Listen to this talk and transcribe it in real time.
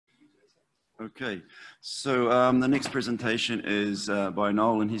Okay, so the next presentation is by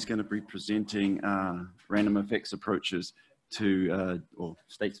Noel, and he's going to be presenting random effects approaches to, or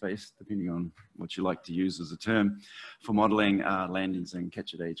state space, depending on what you like to use as a term, for modeling landings and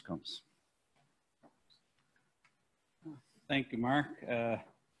catch at age comps. Thank you, Mark.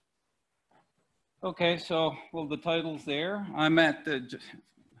 Okay, so, well, the title's there. I'm at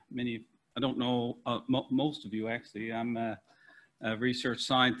I don't know most of you actually. I'm a research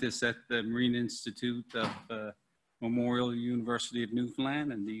scientist at the Marine Institute of Memorial University of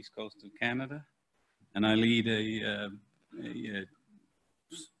Newfoundland in the east coast of Canada. And I lead a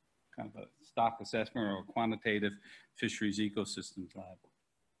kind of a stock assessment or quantitative fisheries ecosystems lab.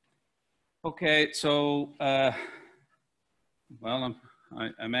 Okay, so, well,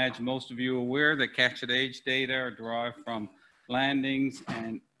 I imagine most of you are aware that catch at age data are derived from landings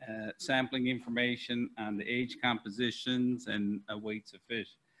and sampling information on the age compositions and weights of fish.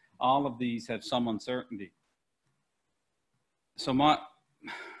 All of these have some uncertainty. So my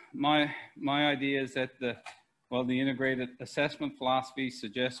idea is that the integrated assessment philosophy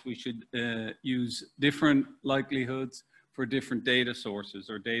suggests we should use different likelihoods for different data sources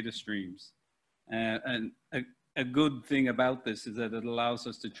or data streams. And a good thing about this is that it allows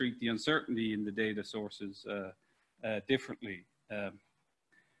us to treat the uncertainty in the data sources differently.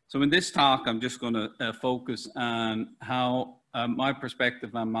 So in this talk, I'm just going to focus on how my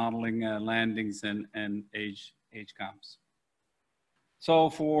perspective on modeling landings and age comps. So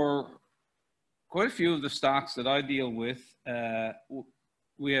for quite a few of the stocks that I deal with,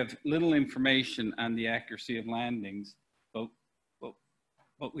 we have little information on the accuracy of landings, but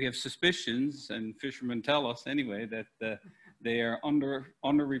we have suspicions, and fishermen tell us anyway, that they are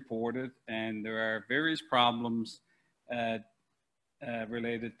underreported, and there are various problems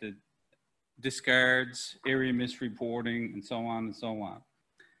related to discards, area misreporting, and so on and so on.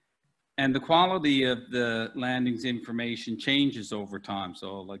 And the quality of the landings information changes over time.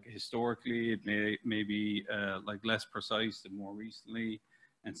 So like historically, it may be like less precise than more recently,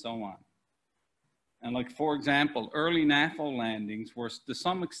 and so on. And like, for example, early NAFO landings were to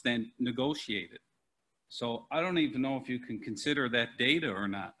some extent negotiated. So I don't even know if you can consider that data or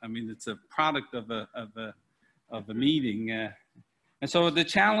not. I mean, it's a product of a meeting. And so the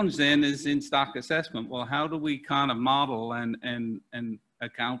challenge then is in stock assessment. Well, how do we kind of model and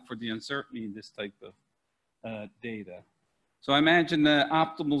account for the uncertainty in this type of data? So I imagine the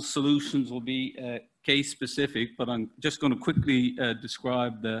optimal solutions will be case specific, but I'm just going to quickly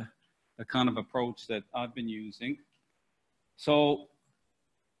describe the kind of approach that I've been using. So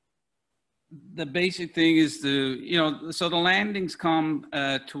the basic thing is so the landings come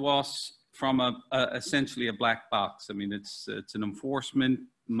to us from essentially a black box. I mean, it's an enforcement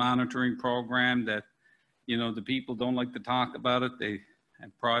monitoring program that, the people don't like to talk about it. They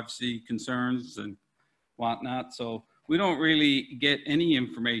have privacy concerns and whatnot. So we don't really get any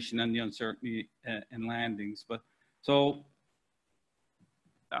information on the uncertainty in landings. But so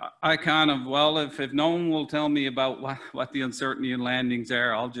I kind of, well, if no one will tell me about what the uncertainty in landings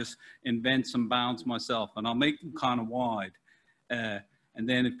are, I'll just invent some bounds myself, and I'll make them kind of wide. And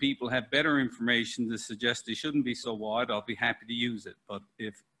then if people have better information to suggest they shouldn't be so wide, I'll be happy to use it. But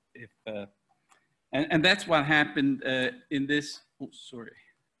and that's what happened in this, oh, sorry.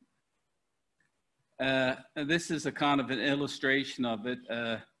 This is a kind of an illustration of it.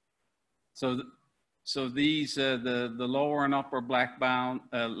 So these, the lower and upper black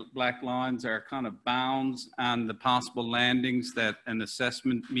lines are kind of bounds on the possible landings that an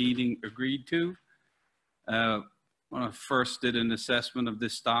assessment meeting agreed to. When I first did an assessment of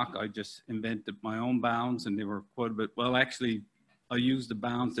this stock, I just invented my own bounds, and they were quite a bit, well, actually, I used the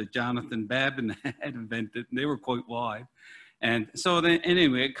bounds that Jonathan Babin had invented, and they were quite wide. And so then,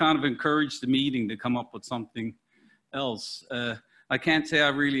 anyway, it kind of encouraged the meeting to come up with something else. I can't say I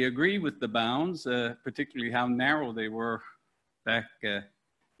really agree with the bounds, particularly how narrow they were back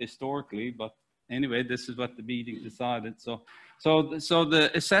historically, but anyway, this is what the meeting decided. So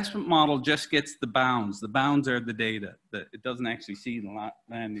the assessment model just gets the bounds. The bounds are the data. It doesn't actually see the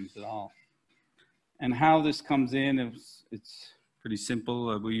landings at all. And how this comes in, it's pretty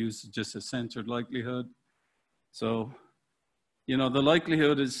simple. We use just a censored likelihood. So, the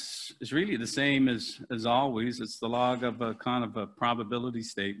likelihood is really the same as always. It's the log of a kind of a probability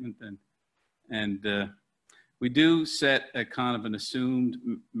statement. And we do set a kind of an assumed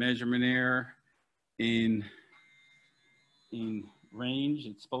measurement error in range.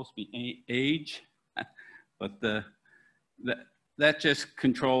 It's supposed to be age, but that just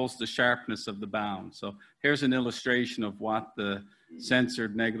controls the sharpness of the bound. So here's an illustration of what the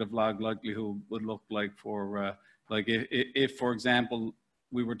censored negative log likelihood would look like for, like if for example,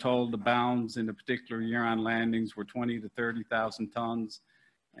 we were told the bounds in a particular year on landings were 20 to 30,000 tons,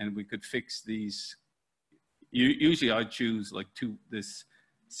 and we could fix these. Usually I choose like this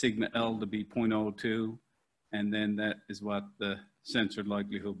sigma L to be 0.02, and then that is what the censored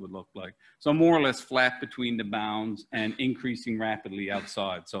likelihood would look like. So more or less flat between the bounds and increasing rapidly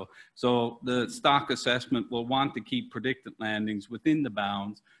outside. So the stock assessment will want to keep predicted landings within the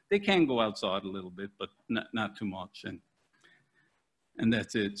bounds. They can go outside a little bit, but not too much. And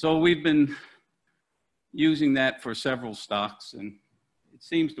that's it. So we've been using that for several stocks, and it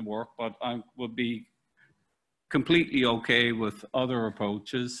seems to work, but I would be completely okay with other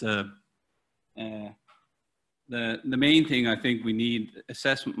approaches. The main thing, I think we need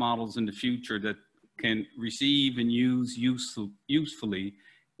assessment models in the future that can receive and use usefully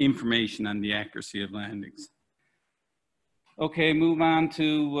information on the accuracy of landings. Okay, move on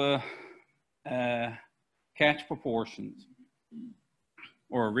to catch proportions,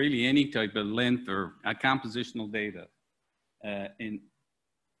 or really any type of length or compositional data.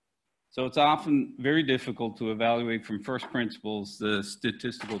 So it's often very difficult to evaluate from first principles the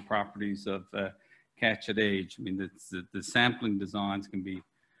statistical properties of catch at age. I mean, the sampling designs can be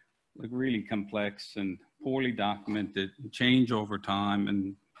like really complex and poorly documented and change over time.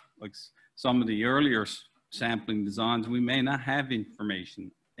 And like some of the earlier sampling designs, we may not have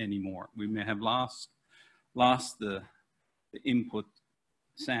information anymore. We may have lost the input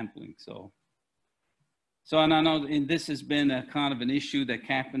sampling. So, and I know this has been a kind of an issue that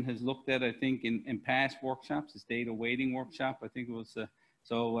CAPAM has looked at, I think, in past workshops, this data weighting workshop. I think it was,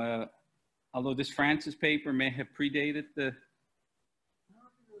 although this Francis paper may have predated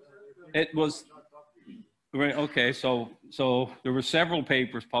it was, right, okay, so there were several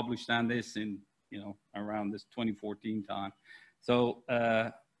papers published on this in, around this 2014 time. So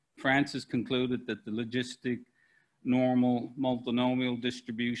Francis concluded that the logistic normal multinomial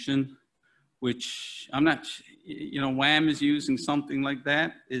distribution, which I'm not, WAM is using something like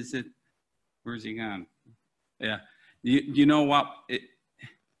that. Is it, where's he gone? Yeah, you know what?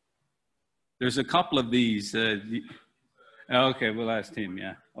 There's a couple of these. Okay, we'll ask him,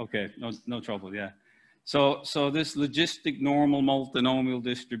 yeah. Okay, no trouble, yeah. So this logistic normal multinomial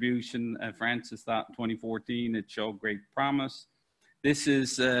distribution, Francis thought in 2014, it showed great promise. This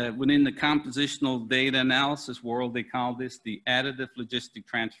is within the compositional data analysis world, they call this the additive logistic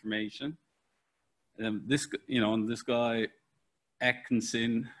transformation. This guy,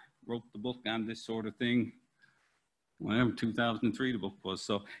 Atkinson, wrote the book on this sort of thing. Whenever 2003 the book was.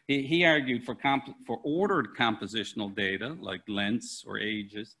 So he argued for ordered compositional data like lengths or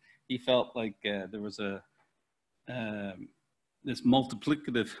ages. He felt like there was this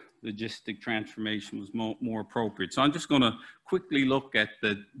multiplicative logistic transformation was more appropriate. So I'm just going to quickly look at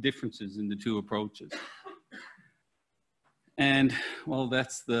the differences in the two approaches. And well,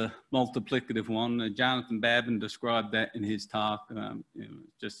 that's the multiplicative one. Jonathan Babin described that in his talk.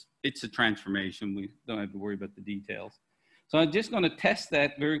 It's a transformation. We don't have to worry about the details. So I'm just going to test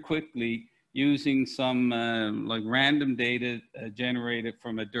that very quickly using some like random data generated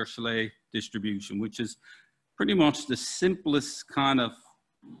from a Dirichlet distribution, which is pretty much the simplest kind of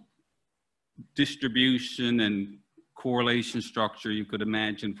distribution and correlation structure you could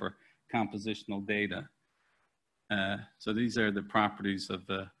imagine for compositional data. So these are the properties of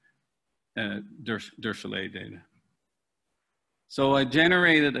the Dirichlet data. So I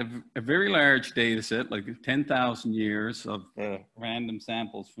generated a very large data set, like 10,000 years of random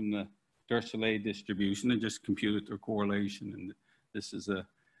samples from the Dirichlet distribution, and just computed their correlation. And this is a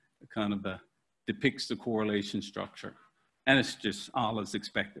kind of depicts the correlation structure. And it's just all as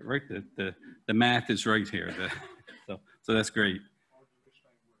expected, right? The math is right here. So that's great.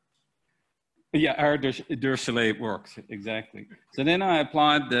 Yeah, our Dirichlet works, exactly. So then I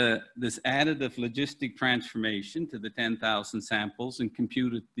applied this additive logistic transformation to the 10,000 samples and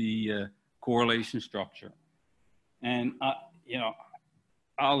computed the correlation structure. And,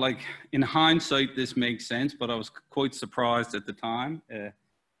 I'll like, in hindsight, this makes sense, but I was quite surprised at the time.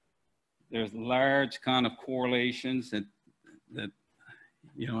 There's large kind of correlations that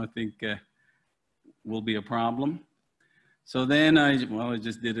I think will be a problem. So then I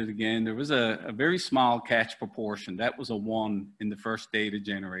just did it again. There was a very small catch proportion. That was a 1 in the first data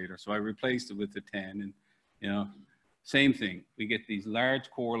generator. So I replaced it with a 10, and same thing. We get these large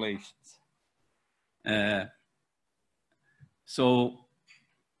correlations. So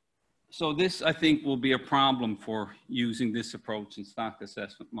this, I think, will be a problem for using this approach in stock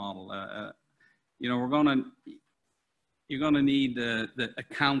assessment model. You're gonna need to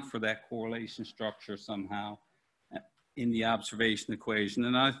account for that correlation structure somehow in the observation equation,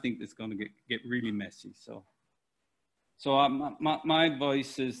 and I think it's going to get really messy. So So my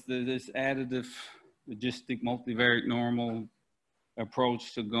advice is that this additive logistic multivariate normal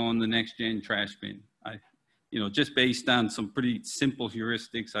approach to go in the next gen trash bin. Just based on some pretty simple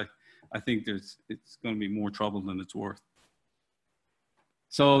heuristics, I think it's going to be more trouble than it's worth.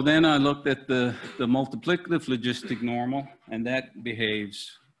 So then I looked at the multiplicative logistic normal, and that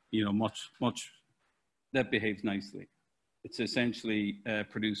behaves, that behaves nicely. It's essentially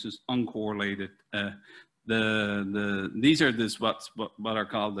produces uncorrelated. These are what are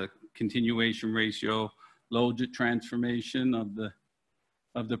called the continuation ratio logit transformation of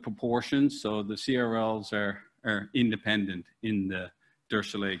the proportions. So the CRLs are independent in the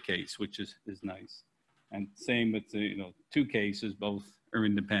Dirichlet case, which is nice. And same with the two cases, both are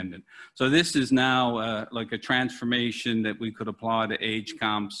independent. So this is now like a transformation that we could apply to age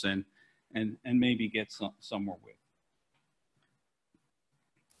comps and maybe get somewhere with.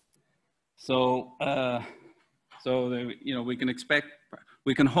 So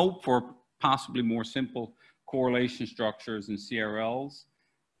we can hope for possibly more simple correlation structures in CRLs.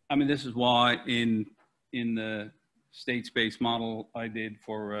 I mean, this is why in the state space model I did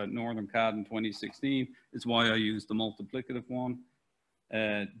for Northern CAD in 2016 is why I used the multiplicative one.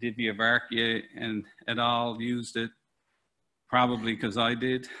 Divya Varkia and et al. Used it, probably because I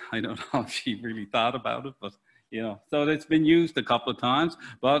did. I don't know if she really thought about it, but so it's been used a couple of times.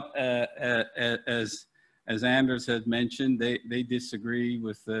 But as Anders had mentioned, they disagree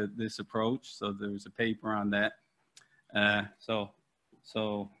with this approach. So there's a paper on that. That's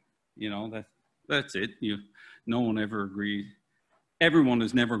it. No one ever agreed. Everyone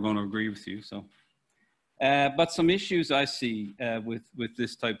is never going to agree with you. So, but some issues I see with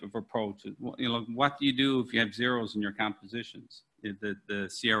this type of approach. What do you do if you have zeros in your compositions? The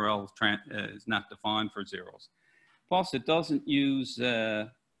CRL is not defined for zeros. Plus, it doesn't use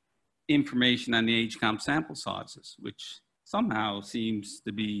information on the age comp sample sizes, which somehow seems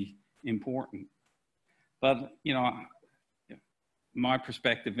to be important. But my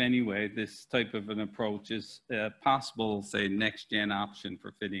perspective anyway, this type of an approach is a possible, say, next-gen option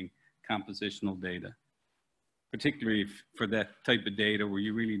for fitting compositional data, particularly for that type of data where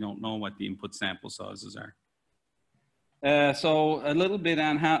you really don't know what the input sample sizes are. So a little bit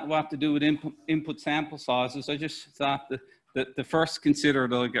on what to do with input sample sizes. I just thought that the first consider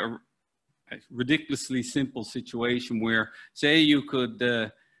like a ridiculously simple situation where, say, you could,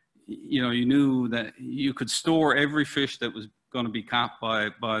 you knew that you could store every fish that was going to be caught by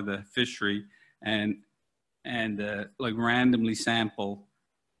the fishery and like randomly sample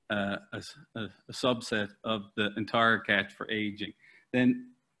a subset of the entire catch for aging. Then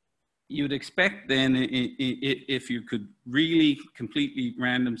you'd expect then if you could really completely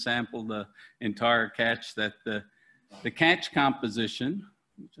random sample the entire catch that the catch composition,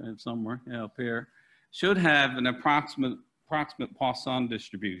 which I have somewhere up here, should have an approximate Poisson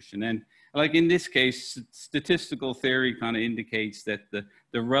distribution. And like in this case, statistical theory kind of indicates that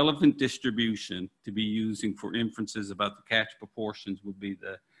the relevant distribution to be using for inferences about the catch proportions would be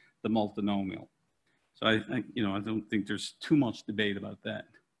the multinomial. So I don't think there's too much debate about that.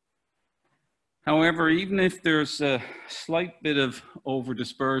 However, even if there's a slight bit of over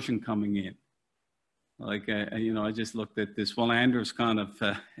dispersion coming in, like, I just looked at this, well, Anders kind of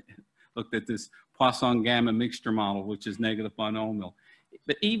looked at this Poisson gamma mixture model, which is negative binomial.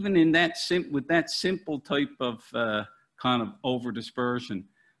 But even in that with that simple type of kind of over dispersion,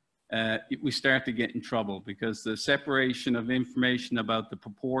 we start to get in trouble because the separation of information about the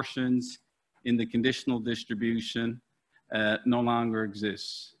proportions in the conditional distribution no longer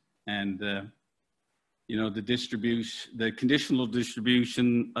exists. And the conditional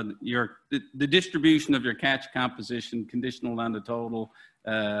distribution, the distribution of your catch composition conditional on the total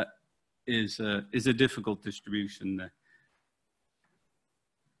is a difficult distribution.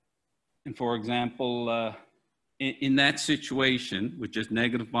 And for example, in that situation, which is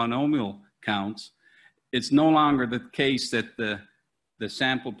negative binomial counts, it's no longer the case that the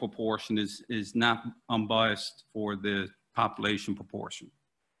sample proportion is not unbiased for the population proportion.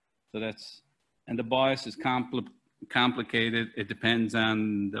 So and the bias is complicated. It depends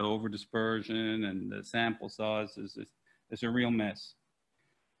on the over dispersion and the sample size. It's a real mess.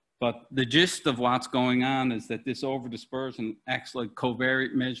 But the gist of what's going on is that this over dispersion acts like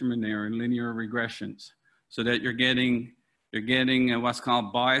covariate measurement error in linear regressions, so that you're getting what's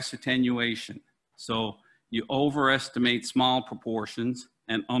called bias attenuation. So you overestimate small proportions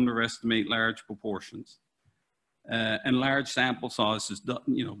and underestimate large proportions. And large sample sizes,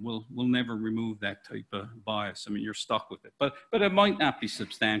 will never remove that type of bias. I mean, you're stuck with it. But it might not be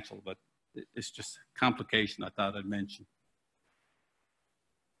substantial, but it's just a complication I thought I'd mention.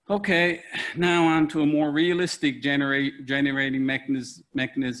 Okay, now on to a more realistic generating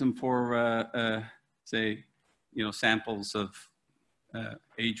mechanism for, say, samples of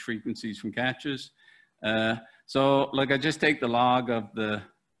age frequencies from catches. So like I just take the log of the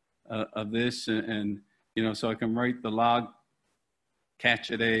of this and so I can write the log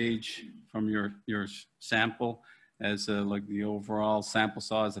catch at age from your sample as like the overall sample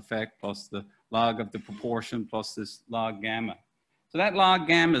size effect plus the log of the proportion plus this log gamma. So that log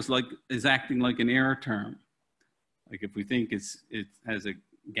gamma is acting like an error term. Like if we think it has a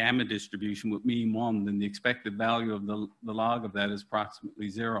gamma distribution with mean 1, then the expected value of the log of that is approximately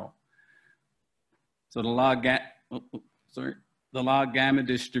 0. So the log gamma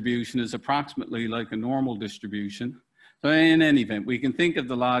distribution is approximately like a normal distribution. So in any event, we can think of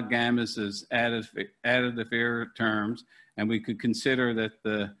the log gammas as additive error terms, and we could consider that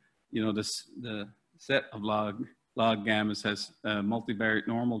the set of log gammas has a multivariate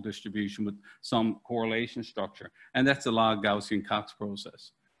normal distribution with some correlation structure, and that's the log Gaussian Cox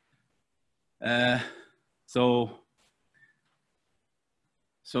process. So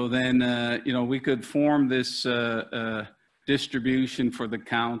then, we could form this distribution for the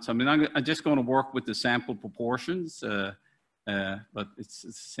counts. I mean, I'm just going to work with the sample proportions, but it's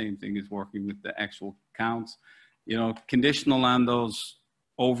the same thing as working with the actual counts. Conditional on those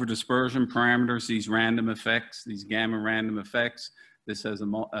over dispersion parameters, these random effects, these gamma random effects. This has a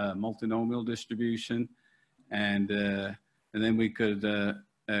multinomial distribution, and then we could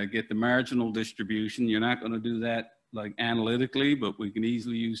get the marginal distribution. You're not going to do that like analytically, but we can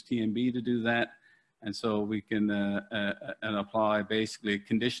easily use TMB to do that. And so we can and apply basically a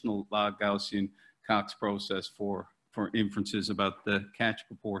conditional log Gaussian Cox process for inferences about the catch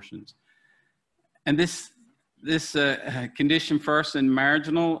proportions. And this condition first and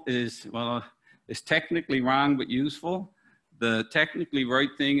marginal is technically wrong but useful. The technically right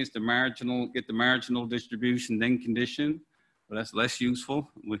thing is get the marginal distribution, then condition, but that's less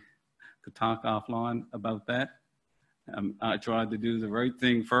useful. We could talk offline about that. I tried to do the right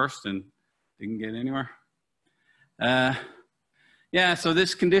thing first and didn't get anywhere. Yeah, so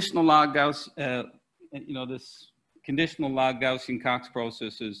this conditional log Gauss, this conditional log Gaussian Cox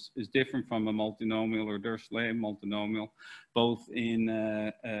process is different from a multinomial or Dirichlet multinomial, both in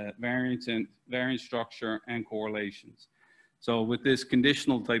variance structure and correlations. So with this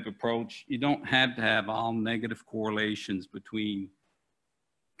conditional type approach, you don't have to have all negative correlations between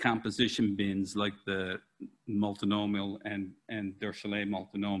composition bins like the multinomial and Dirichlet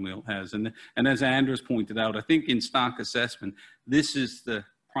multinomial has. And as Anders pointed out, I think in stock assessment, this is the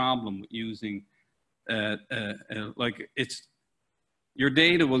problem with using, your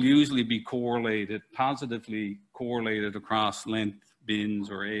data will usually be positively correlated across length bins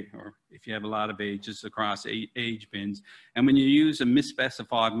or if you have a lot of ages across age bins. And when you use a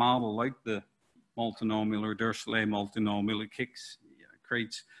misspecified model like the multinomial or Dirichlet multinomial, it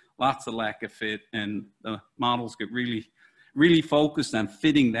creates lots of lack of fit, and the models get really focused on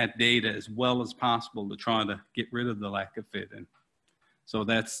fitting that data as well as possible to try to get rid of the lack of fit. And so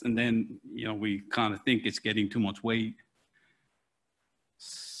and then, we kind of think it's getting too much weight.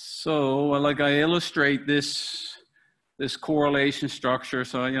 So like I illustrate this correlation structure.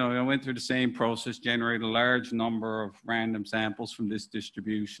 So, I went through the same process, generated a large number of random samples from this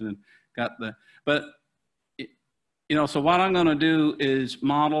distribution and got so what I'm going to do is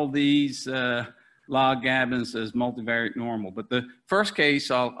model these log gammas as multivariate normal. But the first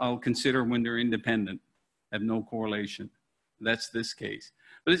case I'll consider when they're independent, have no correlation. That's this case.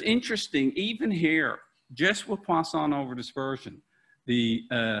 But it's interesting, even here, just with Poisson over dispersion, the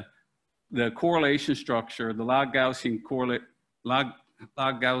correlation structure, the log Gaussian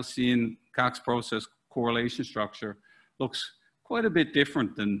Cox process correlation structure looks quite a bit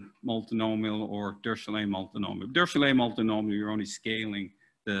different than multinomial or Dirichlet multinomial. Dirichlet multinomial, you're only scaling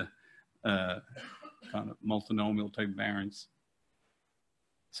the kind of multinomial type variance.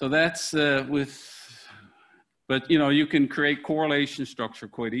 So that's but you can create correlation structure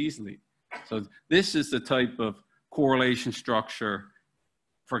quite easily. So this is the type of correlation structure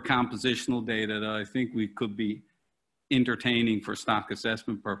for compositional data that I think we could be entertaining for stock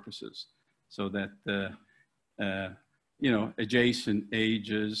assessment purposes, so that adjacent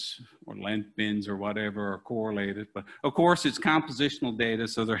ages or length bins or whatever are correlated. But of course, it's compositional data,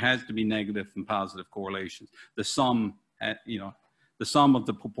 so there has to be negative and positive correlations. The sum, the sum of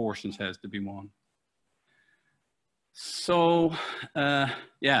the proportions has to be 1. So,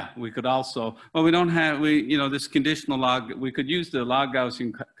 yeah, we could also, well, we don't have, this conditional log, we could use the log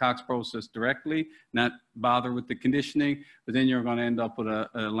Gaussian Cox process directly, not bother with the conditioning, but then you're going to end up with a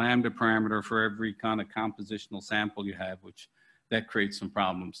lambda parameter for every kind of compositional sample you have, which that creates some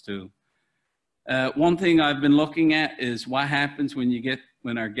problems too. One thing I've been looking at is what happens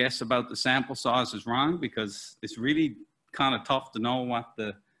when our guess about the sample size is wrong, because it's really kind of tough to know what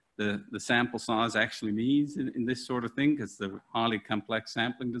the sample size actually means in this sort of thing, because the highly complex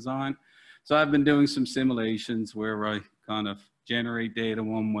sampling design. So I've been doing some simulations where I kind of generate data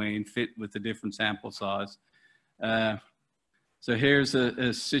one way and fit with a different sample size. So here's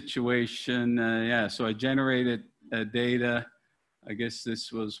a situation, yeah, so I generated data. I guess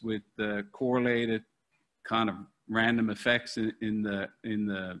this was with correlated kind of random effects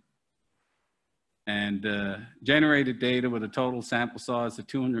generated data with a total sample size of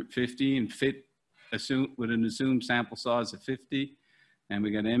 250 and fit with an assumed sample size of 50. And we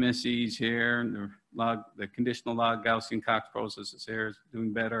got MSEs here, and the conditional log Gaussian Cox processes here is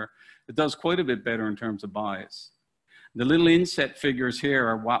doing better. It does quite a bit better in terms of bias. The little inset figures here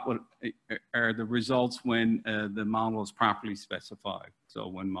are the results when the model is properly specified. So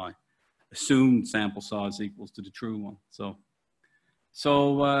when my assumed sample size equals to the true one.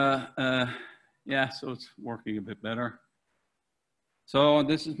 Yeah, so it's working a bit better. So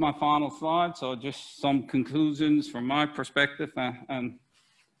this is my final slide. So just some conclusions from my perspective on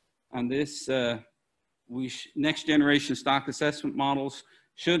this. Next generation stock assessment models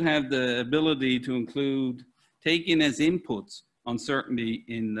should have the ability to include taking as inputs uncertainty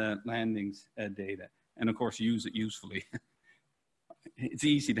in the landings data, and of course use it usefully. It's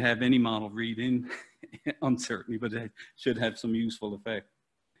easy to have any model read in uncertainty, but it should have some useful effect.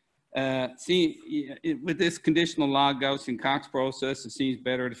 With this conditional log Gaussian Cox process, it seems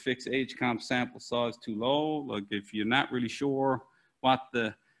better to fix H-comp sample size too low. Like if you're not really sure what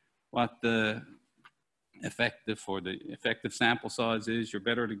the effective sample size is, you're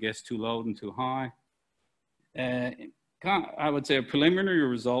better to guess too low than too high. I would say a preliminary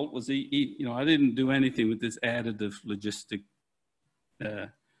result was, I didn't do anything with this additive logistic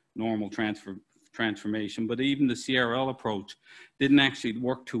normal transformation, but even the CRL approach didn't actually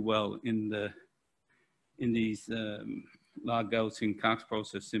work too well in these log Gaussian Cox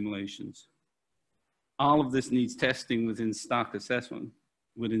process simulations. All of this needs testing within stock assessment,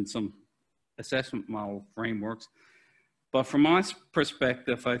 within some assessment model frameworks. But from my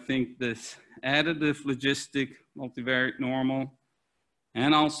perspective, I think this additive logistic multivariate normal,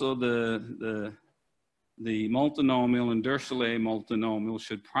 and also the multinomial and Dirichlet multinomial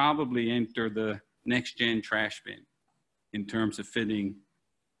should probably enter the next gen trash bin in terms of fitting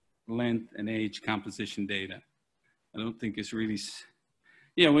length and age composition data. I don't think it's really,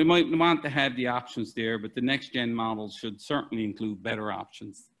 we might want to have the options there, but the next gen models should certainly include better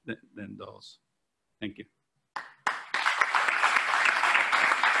options than those. Thank you.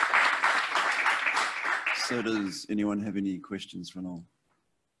 So does anyone have any questions for Noel?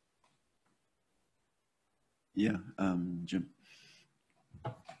 Yeah, Jim.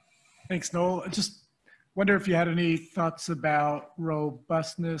 Thanks, Noel. I just wonder if you had any thoughts about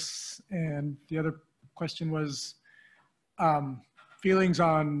robustness, and the other question was feelings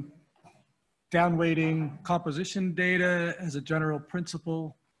on downweighting composition data as a general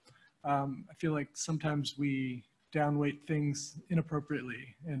principle. I feel like sometimes we downweight things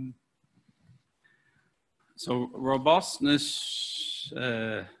inappropriately, and so robustness,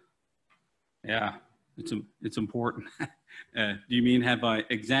 yeah, it's important. Do you mean, have I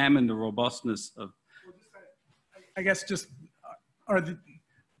examined the robustness of? I guess just are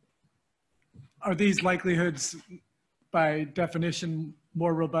these likelihoods by definition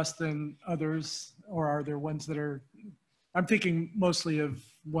more robust than others, or are there ones that are? I'm thinking mostly of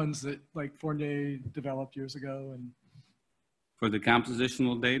ones that like Fournier developed years ago. And for the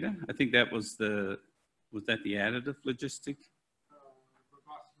compositional data, I think that was was that the additive logistic?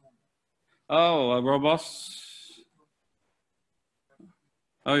 Oh, robust.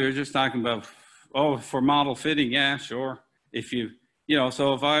 Oh, you're just talking about, for model fitting. Yeah, sure. If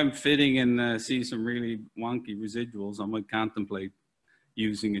so if I'm fitting and see some really wonky residuals, I might contemplate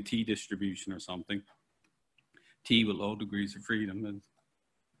using a T distribution or something. T with low degrees of freedom. And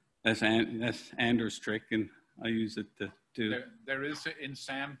that's Anders' trick, and I use it to. There is in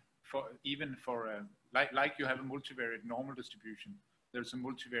SAM, even for like you have a multivariate normal distribution, there's a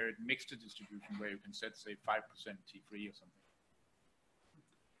multivariate mixed distribution where you can set, say, 5% T3 or something.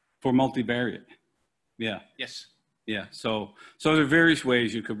 For multivariate, yeah. Yes. Yeah, so there are various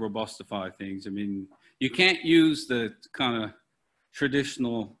ways you could robustify things. I mean, you can't use the kind of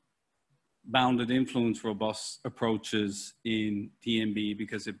traditional bounded influence robust approaches in TMB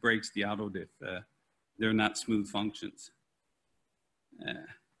because it breaks the autodiff. They're not smooth functions.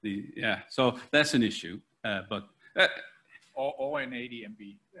 So that's an issue, but. Or an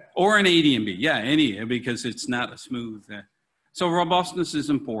ADMB. Or an ADMB, yeah, any, because it's not a smooth. So robustness is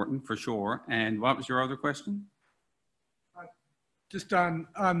important for sure. And what was your other question? Just on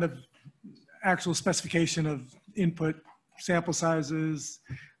the actual specification of input sample sizes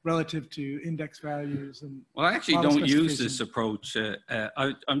relative to index values and Well, I actually model don't use this specification.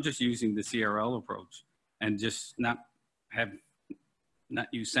 approach. I'm just using the CRL approach and just not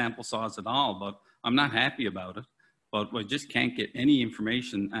use sample size at all, but I'm not happy about it. But we just can't get any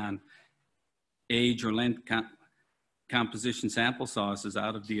information on age or length composition sample sizes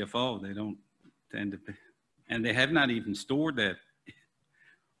out of DFO. They don't tend to be, and they have not even stored that,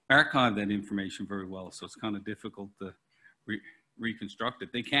 archived that information very well. So it's kind of difficult to reconstruct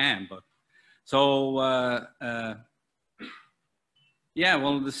it. They can, but so yeah.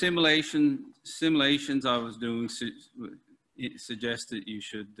 Well, the simulations I was doing suggest that you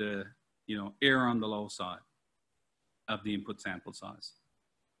should you know, err on the low side of the input sample size.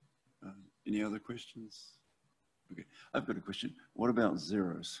 Any other questions? Okay, I've got a question. What about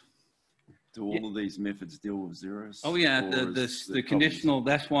zeros? Do all of these methods deal with zeros? Oh yeah, Or the is there conditional,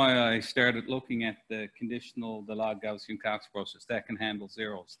 that's why I started looking at the conditional, the log Gaussian Cox process that can handle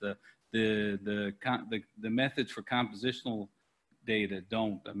zeros. The methods for compositional data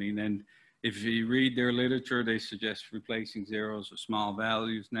don't. I mean, and if you read their literature, they suggest replacing zeros with small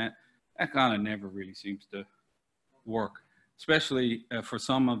values, and that kind of never really seems to work, especially for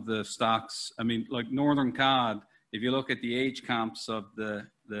some of the stocks. I mean, like Northern Cod, if you look at the age comps of the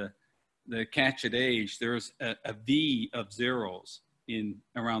catch at age, there's a V of zeros in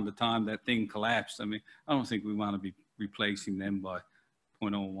around the time that thing collapsed. I mean, I don't think we want to be replacing them by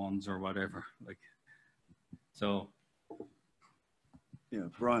 0.01s or whatever. Like, so. Yeah,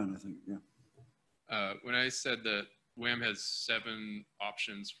 Brian, I think, yeah. When I said that WAM has 7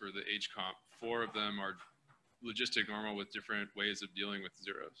 options for the age comp, 4 of them are logistic normal with different ways of dealing with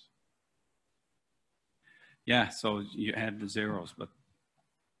zeros. Yeah, so you add the zeros, but,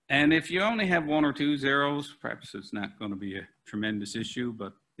 and if you only have 1 or 2 zeros, perhaps it's not going to be a tremendous issue,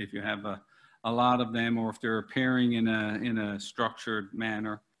 but if you have a lot of them, or if they're appearing in a structured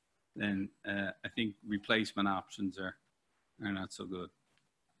manner, then I think replacement options are not so good.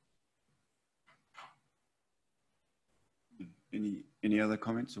 Any other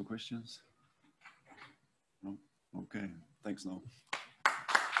comments or questions? No? Okay, thanks, Noel.